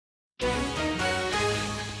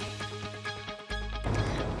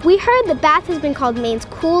We heard that Bath has been called Maine's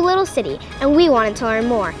cool little city, and we wanted to learn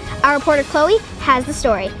more. Our reporter Chloe has the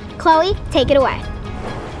story. Chloe, take it away.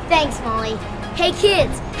 Thanks, Molly. Hey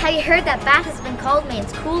kids, have you heard that Bath has been called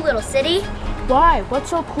Maine's cool little city? Why? What's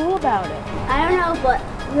so cool about it? I don't know, but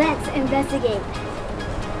let's investigate.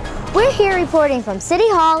 We're here reporting from City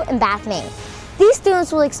Hall in Bath, Maine. These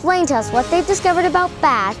students will explain to us what they've discovered about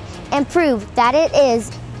Bath and prove that it is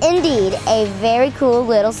indeed a very cool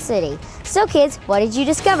little city. So kids, what did you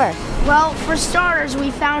discover? Well, for starters,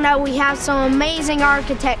 we found out we have some amazing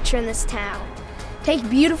architecture in this town. Take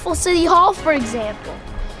beautiful City Hall, for example.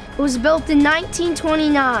 It was built in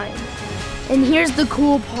 1929. And here's the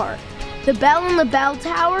cool part. The bell in the bell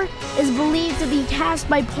tower is believed to be cast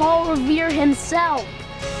by Paul Revere himself.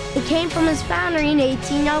 It came from his foundry in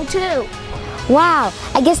 1802. Wow,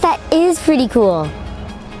 I guess that is pretty cool.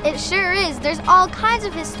 It sure is. There's all kinds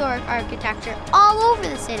of historic architecture all over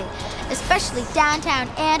the city, especially downtown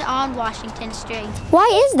and on Washington Street. Why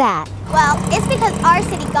is that? Well, it's because our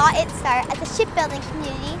city got its start as a shipbuilding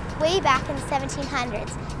community way back in the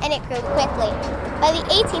 1700s, and it grew quickly. By the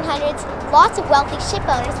 1800s, lots of wealthy ship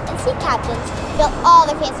owners and sea captains built all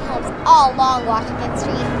their fancy homes all along Washington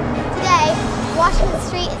Street. Today, Washington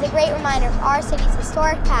Street is a great reminder of our city's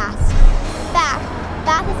historic past. In fact,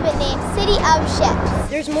 Bath has been named City of Ships.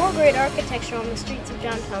 There's more great architecture on the streets of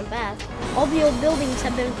downtown Bath. All the old buildings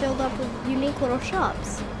have been filled up with unique little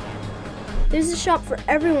shops. There's a shop for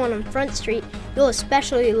everyone on Front Street. You'll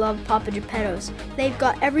especially love Papa Geppetto's. They've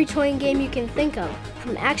got every toy and game you can think of,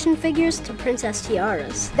 from action figures to princess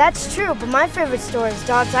tiaras. That's true, but my favorite store is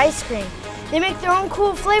Dog's Ice Cream. They make their own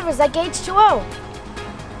cool flavors like H2O.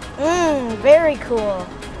 Very cool.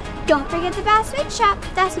 Don't forget the Bath Sweet Shop.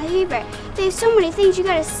 That's my favorite. They have so many things you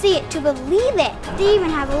gotta see it to believe it. They even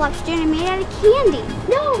have a luxe dinner made out of candy.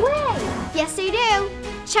 No way! Yes, they do.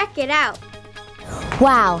 Check it out.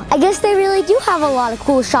 Wow, I guess they really do have a lot of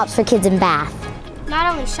cool shops for kids in Bath.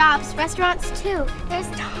 Not only shops, restaurants too. There's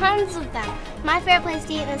tons of them. My favorite place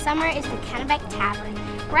to eat in the summer is the Kennebec Tavern,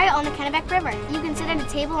 right on the Kennebec River. You can sit at a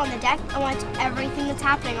table on the deck and watch everything that's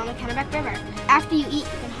happening on the Kennebec River. After you eat,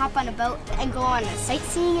 you can hop on a boat and go on a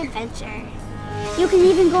sightseeing adventure. You can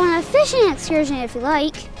even go on a fishing excursion if you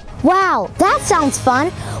like. Wow, that sounds fun.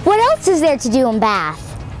 What else is there to do in Bath?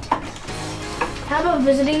 How about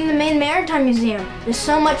visiting the Maine Maritime Museum? There's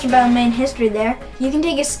so much about Maine history there. You can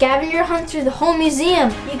take a scavenger hunt through the whole museum.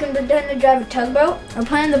 You can pretend to drive a tugboat or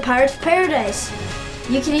plan the Pirates' Paradise.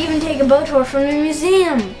 You can even take a boat tour from the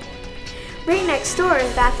museum. Right next door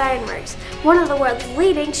is Bath Iron Works, one of the world's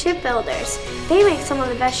leading shipbuilders. They make some of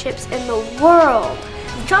the best ships in the world.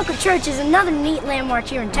 The Chocolate Church is another neat landmark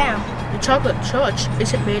here in town. The chocolate church?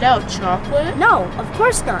 Is it made out of chocolate? No, of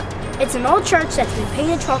course not. It's an old church that's been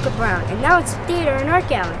painted chocolate brown, and now it's a theater and art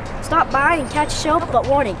gallery. Stop by and catch a show, but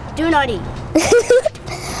warning, do not eat.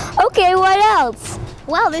 Okay, what else?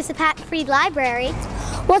 Well, there's a Pat Freed Library.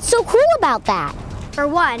 What's so cool about that? For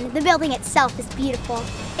one, the building itself is beautiful.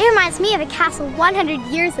 It reminds me of a castle 100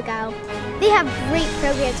 years ago. They have great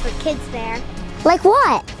programs for kids there. Like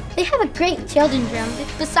what? They have a great children's room.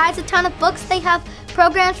 Besides a ton of books, they have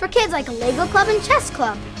programs for kids like a Lego club and chess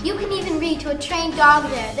club. You can even read to a trained dog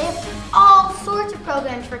there. They have all sorts of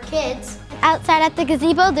programs for kids. Outside at the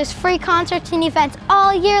gazebo, there's free concerts and events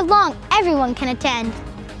all year long. Everyone can attend.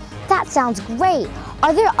 That sounds great.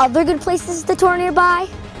 Are there other good places to tour nearby?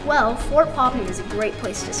 Well, Fort Popham is a great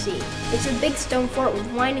place to see. It's a big stone fort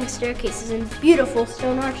with winding staircases and beautiful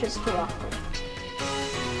stone arches to walk through.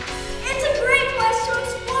 It's a great place to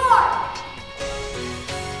explore!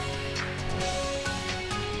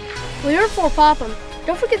 Well, you're at Fort Popham.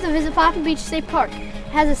 Don't forget to visit Popham Beach State Park.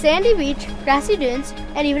 It has a sandy beach, grassy dunes,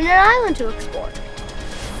 and even an island to explore.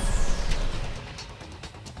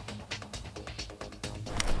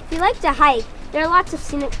 If you like to hike, there are lots of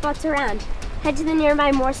scenic spots around. Head to the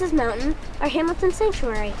nearby Morse's Mountain or Hamilton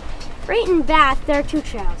Sanctuary. Right in Bath, there are two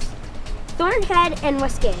trails, Thornhead and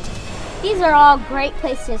Westgate. These are all great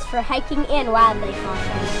places for hiking and wildlife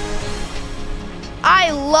watching.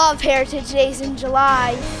 I love Heritage Days in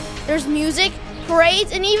July. There's music,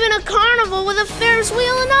 parades, and even a carnival with a Ferris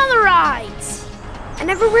wheel and other rides. I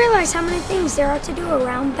never realized how many things there are to do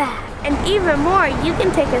around Bath. And even more, you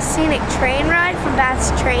can take a scenic train ride from Bath's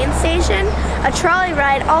train station, a trolley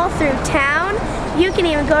ride all through town. You can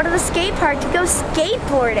even go to the skate park to go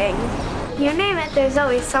skateboarding. You name it, there's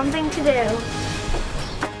always something to do.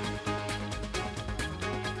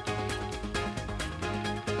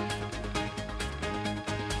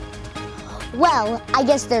 Well, I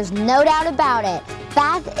guess there's no doubt about it.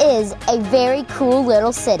 Bath is a very cool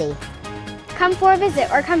little city. Come for a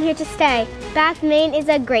visit or come here to stay. Bath, Maine is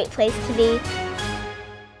a great place to be.